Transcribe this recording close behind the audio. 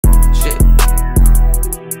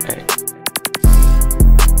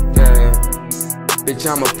Bitch,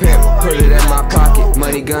 I'm a pimp, put it in my pocket.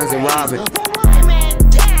 Money, guns, and robbing.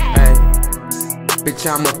 Hey, bitch,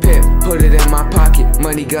 I'm a pimp, put it in my pocket.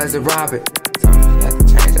 Money, guns, and robbing. You have to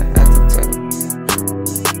change that, that's the thing.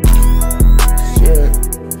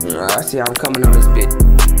 Shit, I see how I'm coming on this bitch.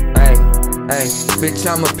 Hey, bitch,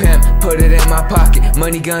 I'm a pimp, put it in my pocket.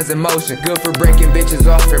 Money, guns, and motion. Good for breaking bitches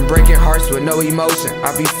off and breaking hearts with no emotion.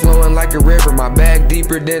 I be flowing like a river, my bag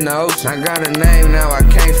deeper than the ocean. I got a name now, I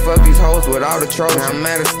can't fuck these hoes without a Trojan. I'm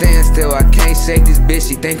at a standstill, I can't shake this bitch,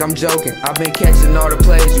 she think I'm joking. I've been catching all the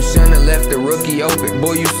plays, you shouldn't have left the rookie open.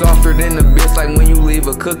 Boy, you softer than the bitch, like when you leave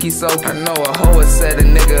a cookie soaking. I know a hoe set a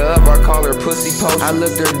nigga up, I call her pussy post. I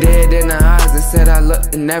looked her dead in the eyes and said I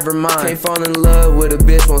look, never mind. Can't fall in love with a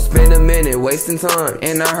bitch, won't spend a minute wasting time.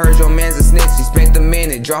 And I heard your man's a snitch, he spent a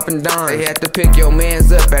minute dropping dimes. They had to pick your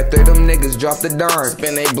mans up after them niggas dropped the dime.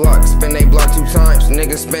 Spin they block 2 times,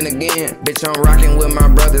 niggas spin again. Bitch, I'm rocking with my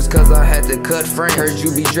brothers cause I had to cut friends. Heard you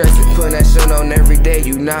be dressing, putting that shit on every day,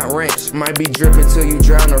 you not wrench. Might be dripping till you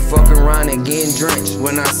drown or fucking around and getting drenched.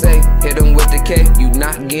 When I say, hit them with the K, you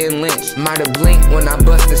not getting lynched. Might've blinked when I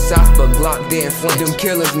bust the shots, but Glock didn't flinch. Them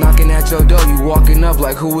killers knocking at your door, you walking up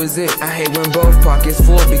like who is it? I hate when both pockets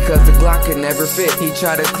full because the Glock can never fit. He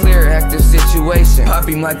tried to clear active situation, pop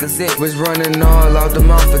him like a zit. Was running all out the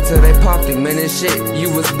mouth until they popped him in his shit. You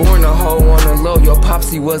was born a hoe on the low, your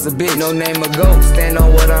popsy was a bitch. No name a goat, stand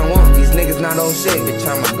on what I want, these niggas not on shit. Bitch,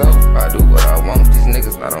 I'm a goat, I do what I want, these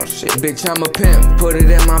niggas not on shit. Bitch, I'm a pimp, put it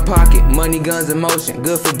in my pocket. Money, guns, and motion.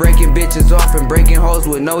 Good for breaking bitches off and breaking hoes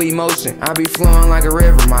with no emotion. I be flowing like a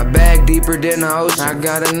river, my bag deeper than the ocean. I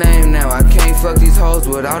got a name now, I can't fuck these hoes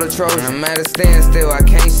without a Trojan. I'm at a standstill, I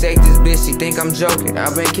can't shake this bitch, she think I'm joking.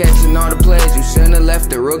 I've been catching all the plays, you shouldn't have left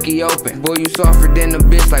the rookie open. Boy, you softer than the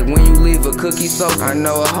bitch, like when you leave a cookie soaked. I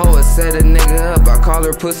know a hoe set a nigga up, I call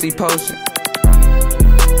her pussy potion.